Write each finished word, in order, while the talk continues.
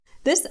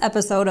This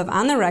episode of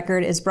On the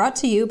Record is brought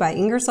to you by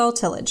Ingersoll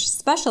Tillage,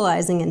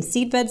 specializing in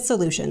seedbed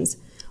solutions.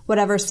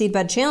 Whatever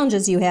seedbed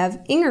challenges you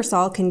have,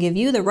 Ingersoll can give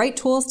you the right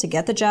tools to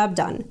get the job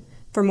done.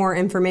 For more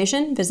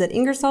information, visit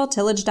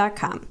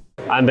ingersolltillage.com.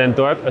 I'm Ben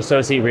Thorpe,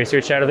 Associate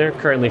Research Editor,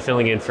 currently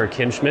filling in for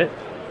Kim Schmidt.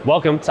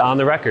 Welcome to On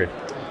the Record.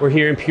 We're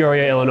here in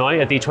Peoria, Illinois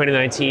at the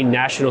 2019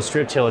 National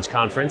Strip Tillage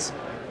Conference.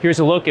 Here's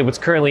a look at what's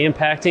currently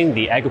impacting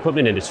the ag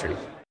equipment industry.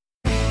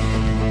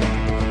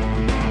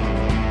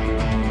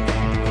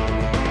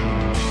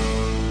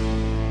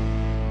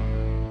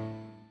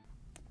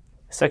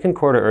 Second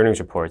quarter earnings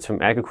reports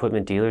from ag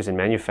equipment dealers and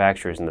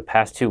manufacturers in the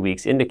past 2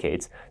 weeks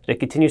indicates that it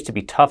continues to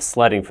be tough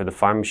sledding for the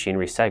farm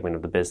machinery segment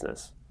of the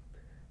business.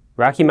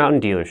 Rocky Mountain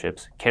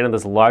Dealerships,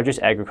 Canada's largest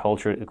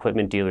agricultural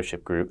equipment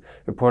dealership group,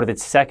 reported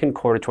its second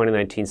quarter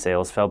 2019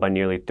 sales fell by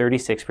nearly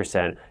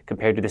 36%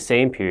 compared to the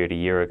same period a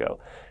year ago.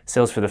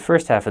 Sales for the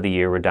first half of the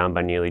year were down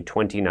by nearly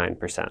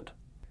 29%.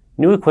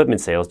 New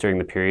equipment sales during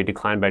the period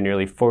declined by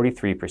nearly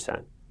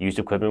 43%. Used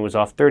equipment was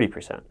off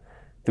 30%.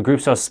 The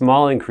group saw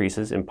small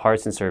increases in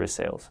parts and service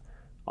sales.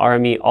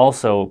 RME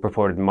also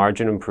reported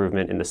margin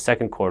improvement in the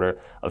second quarter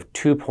of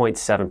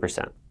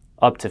 2.7%,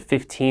 up to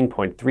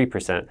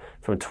 15.3%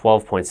 from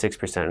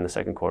 12.6% in the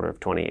second quarter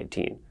of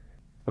 2018.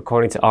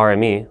 According to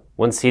RME,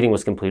 once seeding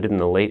was completed in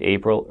the late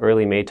April,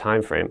 early May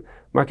timeframe,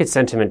 market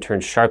sentiment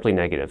turned sharply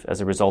negative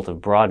as a result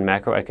of broad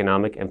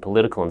macroeconomic and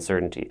political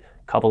uncertainty,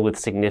 coupled with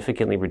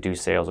significantly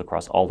reduced sales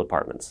across all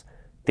departments.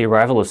 The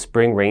arrival of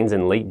spring rains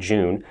in late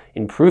June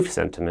improved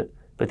sentiment,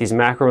 but these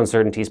macro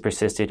uncertainties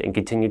persisted and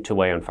continued to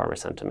weigh on farmer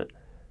sentiment.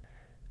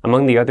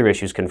 Among the other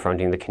issues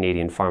confronting the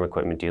Canadian Farm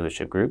Equipment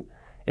Dealership Group,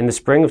 in the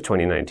spring of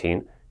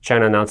 2019,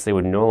 China announced they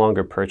would no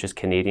longer purchase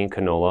Canadian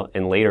canola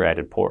and later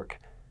added pork.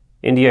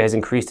 India has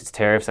increased its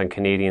tariffs on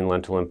Canadian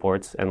lentil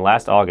imports, and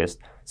last August,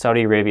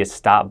 Saudi Arabia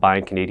stopped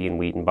buying Canadian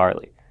wheat and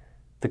barley.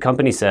 The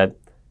company said,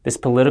 "This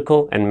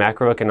political and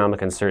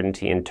macroeconomic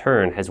uncertainty in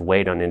turn has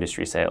weighed on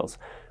industry sales,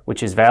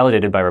 which is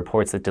validated by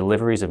reports that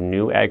deliveries of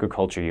new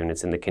agriculture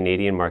units in the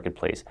Canadian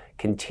marketplace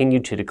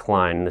continued to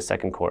decline in the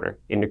second quarter,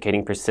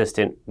 indicating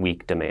persistent,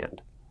 weak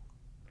demand."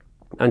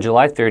 On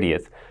July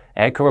 30th,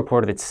 AGCO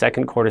reported its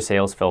second quarter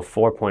sales fell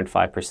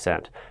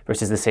 4.5%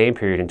 versus the same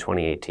period in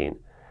 2018.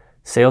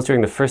 Sales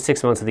during the first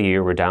 6 months of the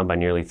year were down by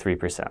nearly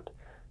 3%.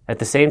 At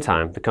the same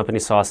time, the company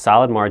saw a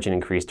solid margin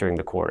increase during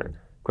the quarter.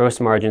 Gross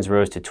margins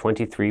rose to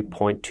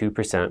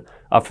 23.2%,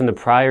 up from the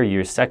prior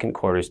year's second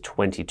quarter's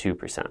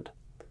 22%.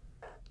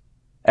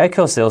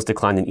 AGCO sales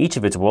declined in each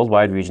of its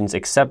worldwide regions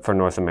except for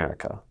North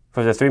America.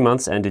 For the 3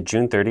 months ended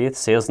June 30th,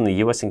 sales in the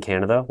U.S. and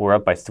Canada were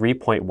up by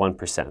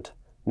 3.1%.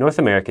 North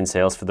American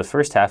sales for the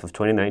first half of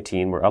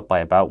 2019 were up by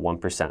about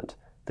 1%.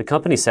 The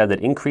company said that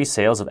increased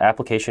sales of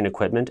application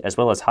equipment as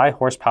well as high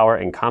horsepower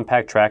and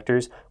compact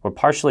tractors were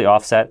partially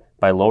offset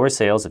by lower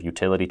sales of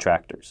utility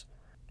tractors.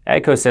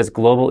 AGCO says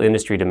global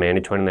industry demand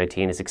in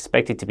 2019 is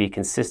expected to be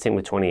consistent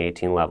with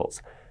 2018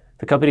 levels.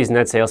 The company's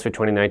net sales for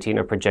 2019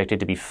 are projected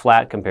to be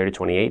flat compared to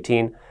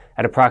 2018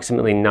 at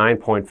approximately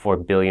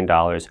 $9.4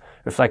 billion,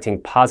 reflecting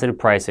positive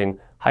pricing,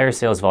 higher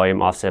sales volume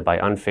offset by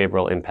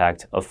unfavorable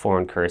impact of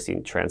foreign currency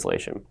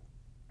translation.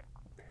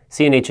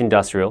 CNH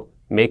Industrial,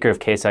 maker of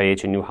Case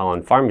IH and New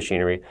Holland farm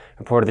machinery,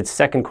 reported its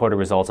second quarter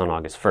results on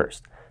August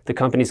 1st. The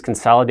company's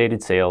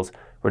consolidated sales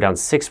were down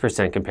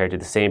 6% compared to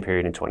the same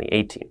period in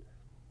 2018.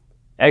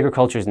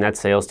 Agriculture's net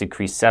sales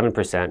decreased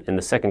 7% in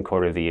the second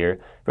quarter of the year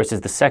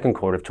versus the second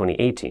quarter of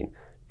 2018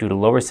 due to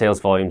lower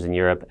sales volumes in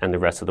Europe and the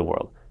rest of the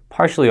world,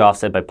 partially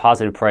offset by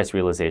positive price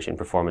realization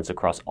performance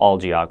across all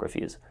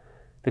geographies.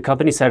 The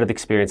company said it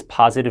experienced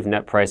positive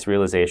net price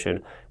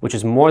realization, which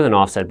is more than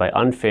offset by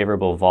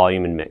unfavorable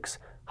volume and mix,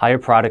 higher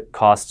product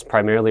costs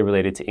primarily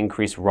related to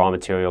increased raw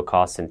material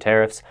costs and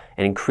tariffs,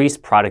 and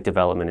increased product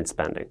development and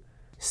spending.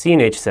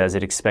 CNH says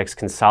it expects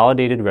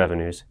consolidated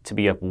revenues to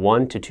be up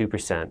 1 to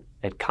 2%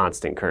 at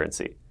constant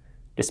currency.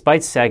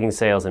 Despite sagging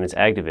sales in its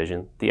ag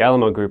division, the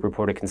Alamo Group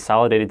reported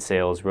consolidated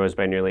sales rose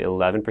by nearly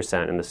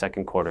 11% in the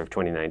second quarter of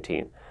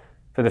 2019.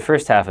 For the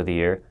first half of the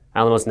year,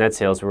 Alamo's net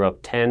sales were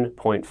up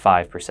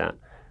 10.5%.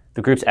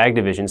 The group's ag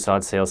division saw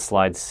its sales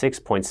slide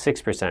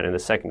 6.6% in the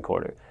second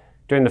quarter.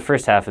 During the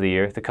first half of the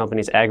year, the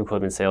company's ag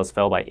equipment sales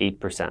fell by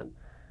 8%.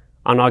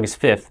 On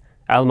August 5th,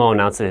 Alamo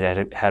announced that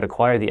it had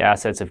acquired the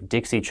assets of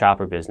Dixie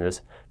Chopper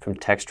business from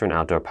Textron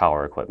Outdoor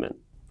Power Equipment.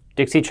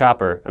 Dixie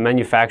Chopper, a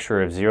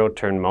manufacturer of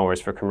zero-turn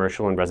mowers for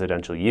commercial and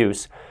residential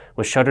use,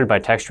 was shuttered by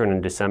Textron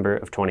in December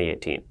of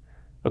 2018.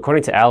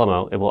 According to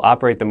Alamo, it will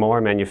operate the mower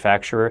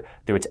manufacturer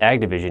through its ag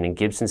division in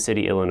Gibson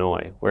City,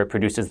 Illinois, where it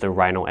produces the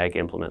Rhino Ag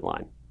implement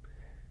line.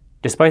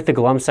 Despite the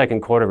glum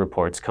second quarter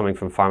reports coming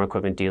from farm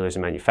equipment dealers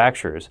and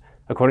manufacturers,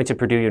 according to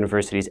Purdue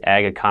University's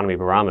Ag Economy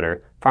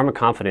Barometer, farmer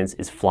confidence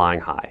is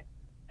flying high.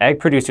 Ag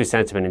producer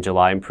sentiment in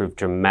July improved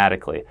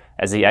dramatically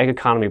as the Ag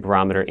Economy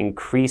Barometer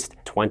increased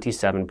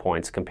 27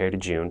 points compared to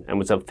June and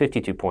was up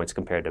 52 points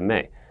compared to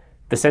May.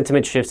 The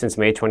sentiment shift since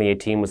May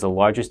 2018 was the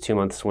largest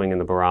 2-month swing in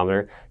the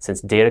barometer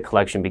since data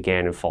collection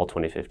began in fall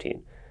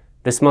 2015.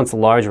 This month's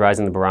large rise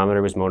in the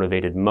barometer was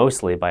motivated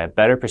mostly by a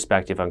better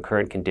perspective on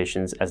current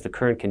conditions, as the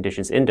current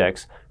conditions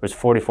index was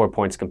 44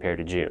 points compared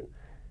to June.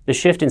 The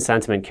shift in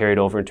sentiment carried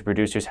over into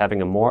producers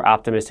having a more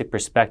optimistic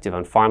perspective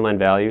on farmland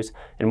values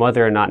and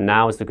whether or not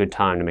now is the good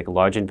time to make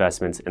large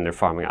investments in their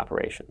farming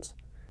operations.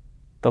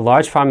 The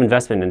Large Farm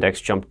Investment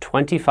Index jumped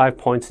 25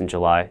 points in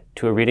July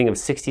to a reading of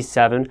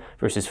 67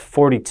 versus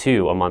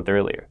 42 a month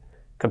earlier.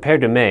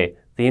 Compared to May,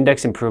 the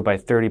index improved by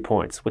 30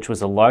 points, which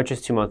was the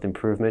largest two-month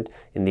improvement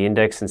in the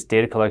index since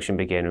data collection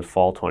began in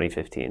fall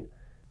 2015.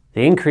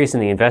 The increase in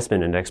the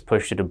investment index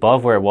pushed it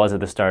above where it was at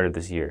the start of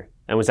this year,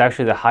 and was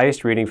actually the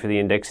highest reading for the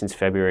index since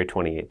February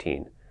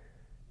 2018.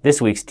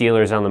 This week's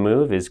dealers on the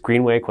move is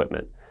Greenway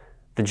Equipment.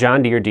 The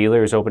John Deere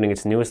dealer is opening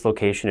its newest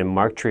location in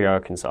Marktree,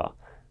 Arkansas.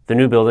 The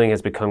new building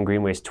has become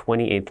Greenway's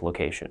 28th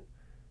location.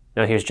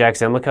 Now here's Jack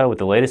Zemlicka with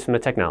the latest from the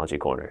Technology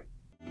Corner.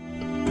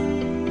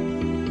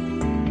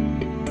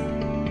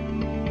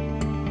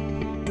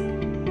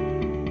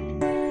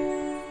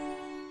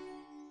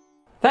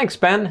 Thanks,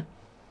 Ben.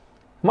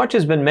 Much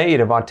has been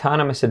made of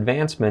autonomous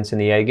advancements in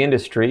the ag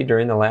industry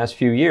during the last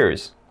few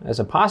years as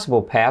a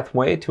possible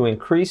pathway to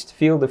increased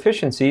field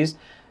efficiencies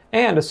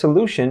and a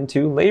solution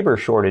to labor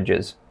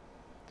shortages.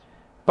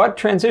 But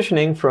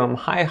transitioning from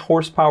high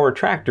horsepower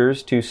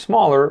tractors to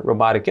smaller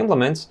robotic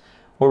implements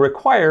will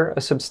require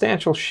a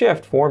substantial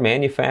shift for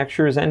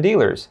manufacturers and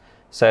dealers,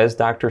 says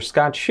Dr.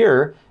 Scott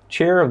Shearer,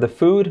 chair of the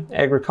Food,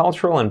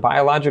 Agricultural, and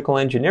Biological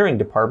Engineering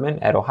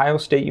Department at Ohio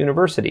State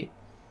University.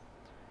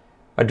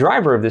 A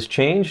driver of this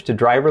change to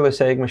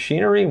driverless ag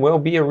machinery will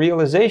be a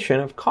realization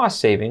of cost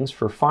savings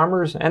for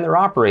farmers and their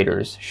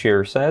operators,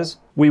 Shearer says.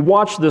 We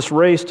watch this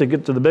race to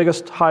get to the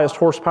biggest, highest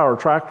horsepower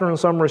tractor in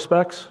some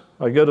respects.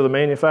 I go to the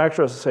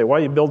manufacturers and say, why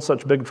do you build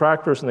such big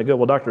tractors? And they go,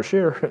 well, Dr.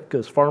 Shearer,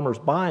 because farmers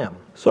buy them.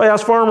 So I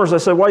asked farmers, I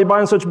said, why are you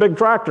buying such big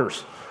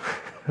tractors?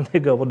 And they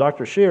go, well,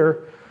 Dr.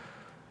 Shearer,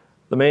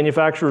 the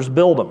manufacturers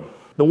build them.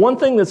 The one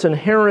thing that's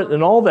inherent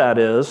in all that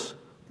is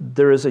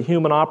there is a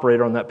human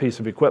operator on that piece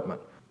of equipment.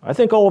 I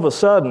think all of a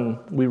sudden,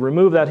 we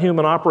remove that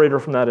human operator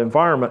from that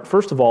environment.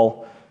 First of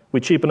all,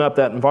 we cheapen up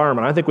that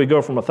environment. I think we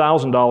go from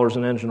 $1,000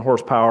 in engine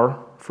horsepower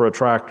for a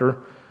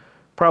tractor,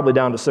 probably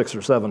down to $600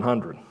 or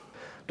 $700.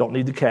 Don't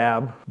need the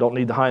cab, don't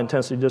need the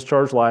high-intensity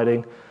discharge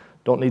lighting,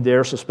 don't need the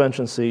air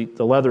suspension seat,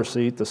 the leather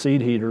seat, the seat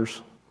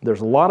heaters.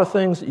 There's a lot of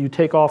things that you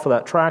take off of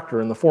that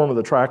tractor, and the form of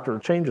the tractor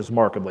changes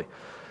markedly.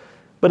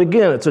 But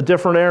again, it's a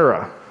different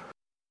era.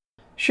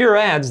 Shearer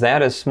adds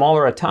that as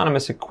smaller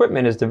autonomous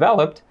equipment is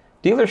developed,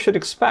 dealers should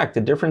expect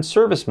a different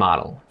service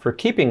model for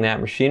keeping that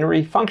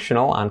machinery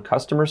functional on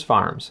customers'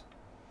 farms.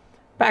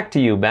 Back to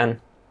you, Ben.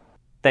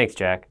 Thanks,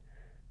 Jack.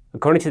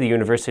 According to the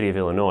University of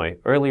Illinois,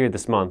 earlier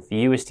this month,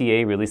 the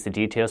USDA released the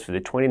details for the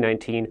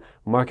 2019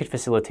 Market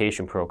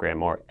Facilitation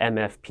Program, or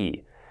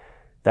MFP,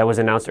 that was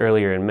announced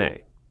earlier in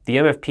May. The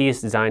MFP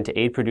is designed to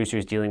aid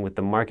producers dealing with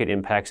the market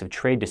impacts of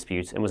trade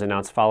disputes and was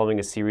announced following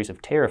a series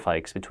of tariff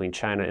hikes between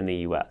China and the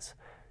U.S.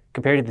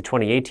 Compared to the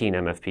 2018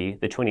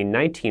 MFP, the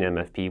 2019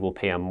 MFP will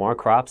pay on more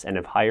crops and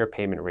have higher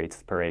payment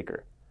rates per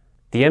acre.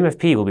 The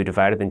MFP will be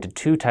divided into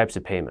two types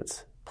of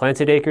payments: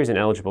 planted acres and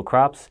eligible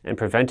crops, and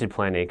prevented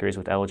plant acres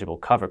with eligible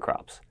cover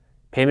crops.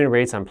 Payment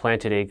rates on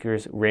planted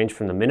acres range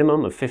from the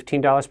minimum of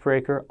 $15 per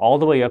acre all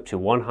the way up to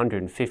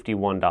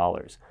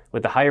 $151,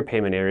 with the higher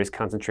payment areas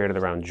concentrated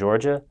around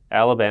Georgia,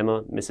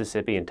 Alabama,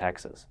 Mississippi, and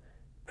Texas.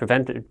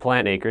 Prevented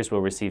plant acres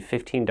will receive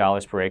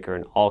 $15 per acre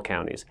in all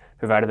counties,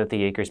 provided that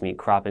the acres meet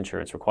crop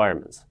insurance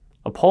requirements.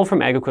 A poll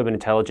from Ag Equipment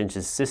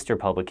Intelligence's sister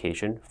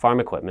publication, Farm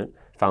Equipment,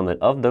 found that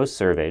of those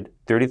surveyed,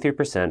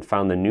 33%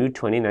 found the new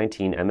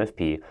 2019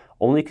 MFP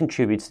only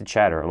contributes to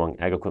chatter among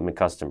ag equipment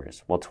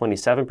customers, while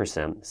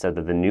 27% said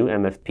that the new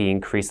MFP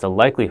increased the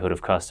likelihood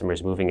of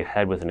customers moving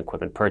ahead with an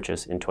equipment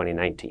purchase in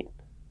 2019.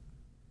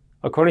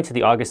 According to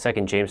the August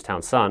 2nd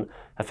Jamestown Sun,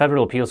 a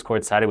federal appeals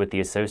court sided with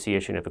the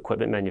Association of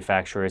Equipment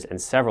Manufacturers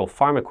and several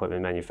farm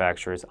equipment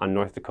manufacturers on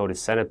North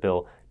Dakota's Senate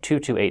Bill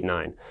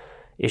 2289,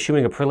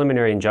 issuing a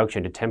preliminary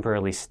injunction to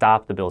temporarily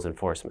stop the bill's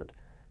enforcement.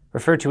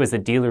 Referred to as the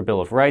Dealer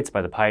Bill of Rights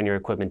by the Pioneer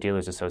Equipment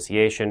Dealers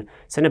Association,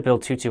 Senate Bill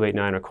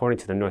 2289, according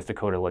to the North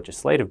Dakota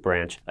Legislative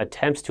Branch,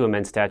 attempts to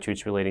amend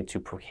statutes relating to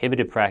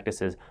prohibited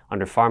practices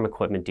under farm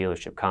equipment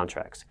dealership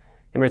contracts.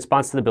 In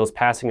response to the bill's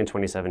passing in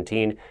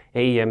 2017,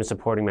 AEM and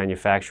supporting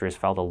manufacturers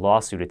filed a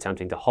lawsuit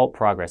attempting to halt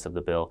progress of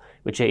the bill,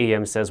 which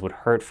AEM says would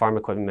hurt farm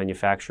equipment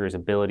manufacturers'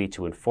 ability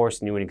to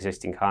enforce new and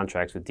existing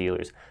contracts with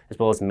dealers, as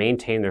well as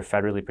maintain their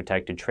federally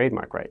protected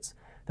trademark rights.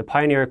 The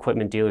Pioneer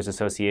Equipment Dealers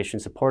Association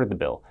supported the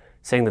bill,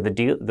 saying that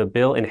the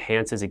bill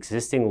enhances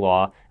existing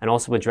law and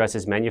also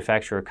addresses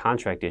manufacturer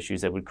contract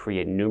issues that would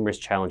create numerous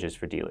challenges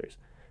for dealers.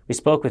 We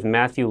spoke with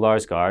Matthew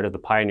Larsgaard of the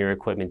Pioneer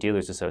Equipment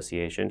Dealers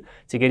Association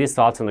to get his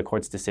thoughts on the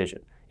court's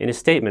decision. In his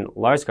statement,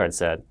 Larsgaard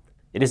said,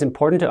 "It is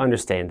important to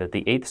understand that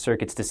the Eighth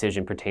Circuit's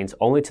decision pertains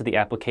only to the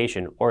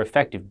application or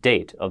effective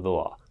date of the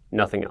law,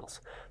 nothing else.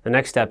 The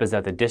next step is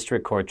that the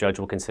district court judge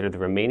will consider the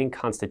remaining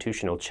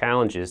constitutional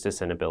challenges to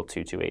Senate Bill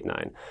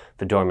 2289,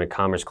 the Dormant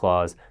Commerce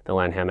Clause, the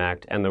Lanham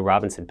Act, and the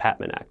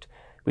Robinson-Patman Act.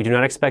 We do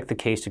not expect the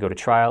case to go to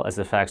trial as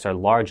the facts are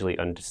largely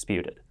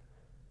undisputed.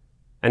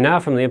 And now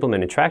from the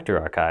Implemented Tractor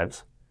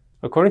Archives.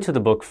 According to the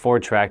book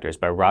Ford Tractors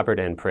by Robert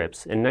N.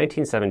 Pripps, in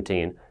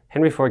 1917,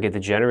 Henry Ford gave the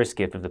generous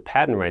gift of the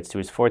patent rights to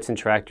his Fordson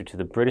tractor to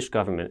the British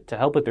government to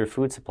help with their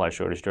food supply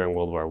shortage during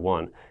World War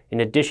I, in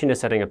addition to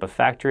setting up a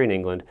factory in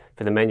England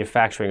for the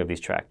manufacturing of these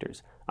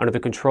tractors, under the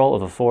control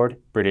of a Ford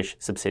British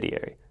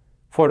subsidiary.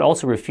 Ford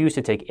also refused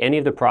to take any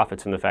of the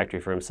profits from the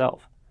factory for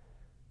himself.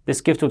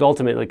 This gift would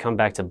ultimately come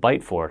back to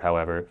bite Ford,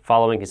 however,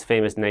 following his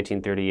famous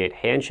 1938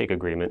 handshake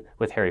agreement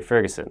with Harry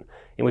Ferguson,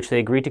 in which they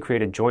agreed to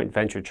create a joint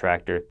venture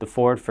tractor, the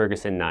Ford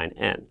Ferguson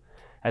 9N,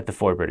 at the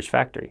Ford British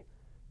factory.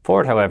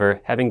 Ford,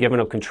 however, having given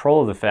up control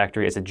of the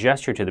factory as a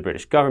gesture to the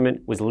British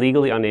government, was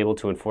legally unable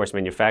to enforce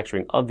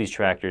manufacturing of these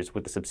tractors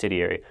with the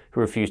subsidiary, who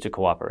refused to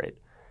cooperate.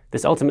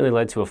 This ultimately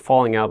led to a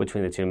falling out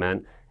between the two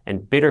men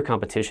and bitter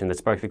competition that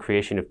sparked the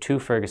creation of two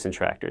Ferguson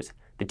tractors,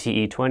 the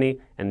TE20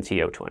 and the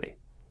TO20.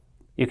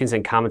 You can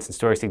send comments and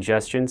story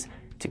suggestions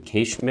to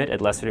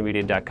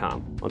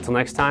kschmidt@lessitermedia.com. Until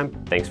next time,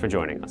 thanks for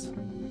joining us.